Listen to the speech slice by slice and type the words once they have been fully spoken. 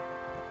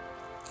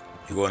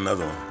Here go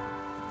another one.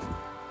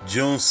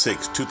 June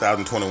 6,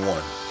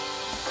 2021.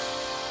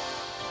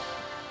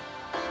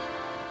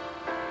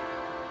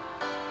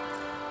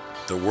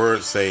 The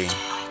words say,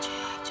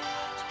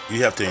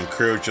 you have to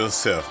encourage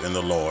yourself in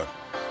the Lord.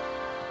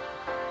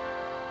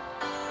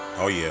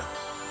 Oh yeah.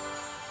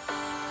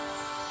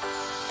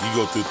 You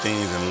go through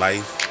things in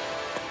life,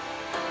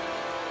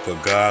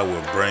 but God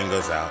will bring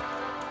us out.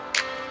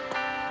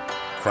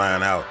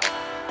 Crying out,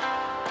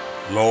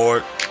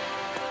 Lord,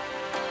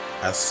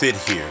 I sit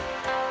here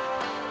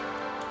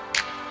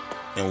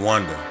and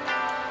wonder,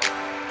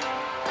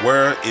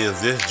 where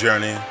is this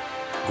journey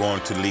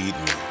going to lead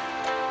me?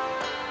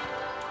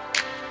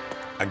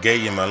 I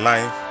gave you my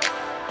life,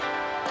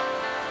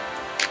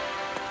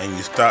 and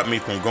you stopped me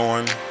from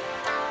going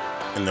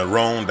in the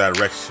wrong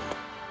direction.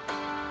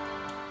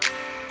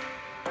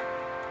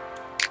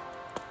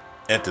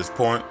 At this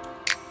point,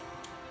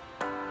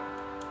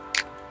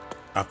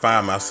 I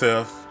find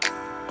myself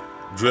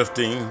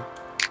drifting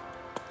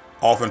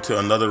off into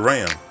another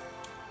realm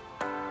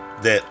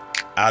that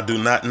I do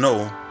not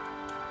know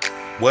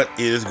what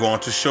it is going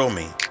to show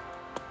me.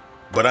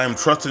 But I am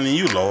trusting in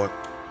you, Lord,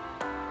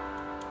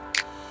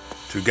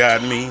 to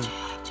guide me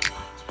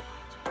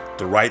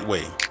the right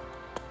way.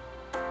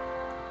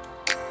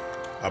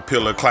 A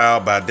pillar of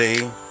cloud by day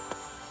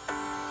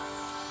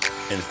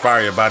and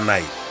fire by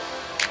night.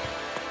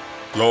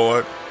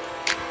 Lord,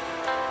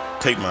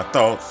 take my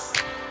thoughts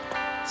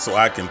so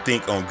I can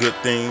think on good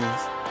things,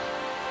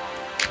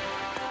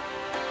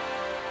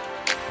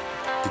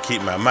 to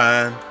keep my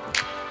mind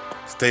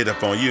stayed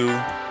up on you,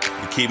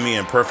 to keep me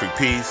in perfect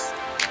peace.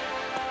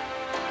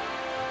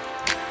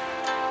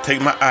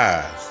 Take my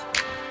eyes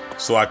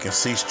so I can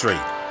see straight.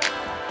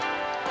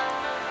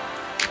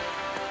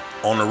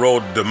 On the road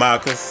to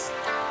Damascus,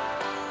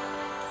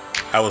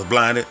 I was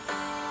blinded,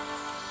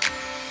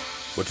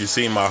 but you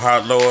see my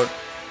heart, Lord,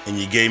 and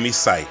you gave me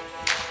sight.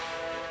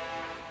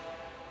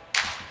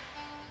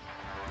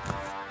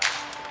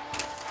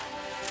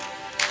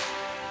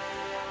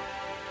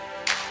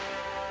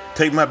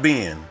 Take my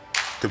being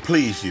to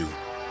please you.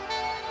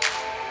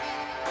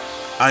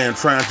 I am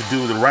trying to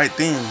do the right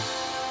thing,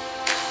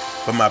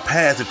 but my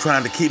past is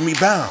trying to keep me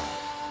bound.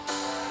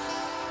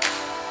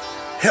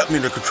 Help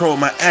me to control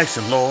my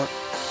actions, Lord,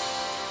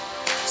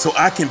 so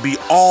I can be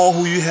all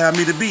who you have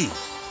me to be.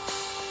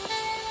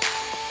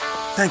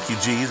 Thank you,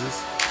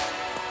 Jesus.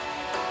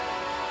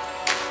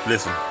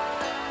 Listen.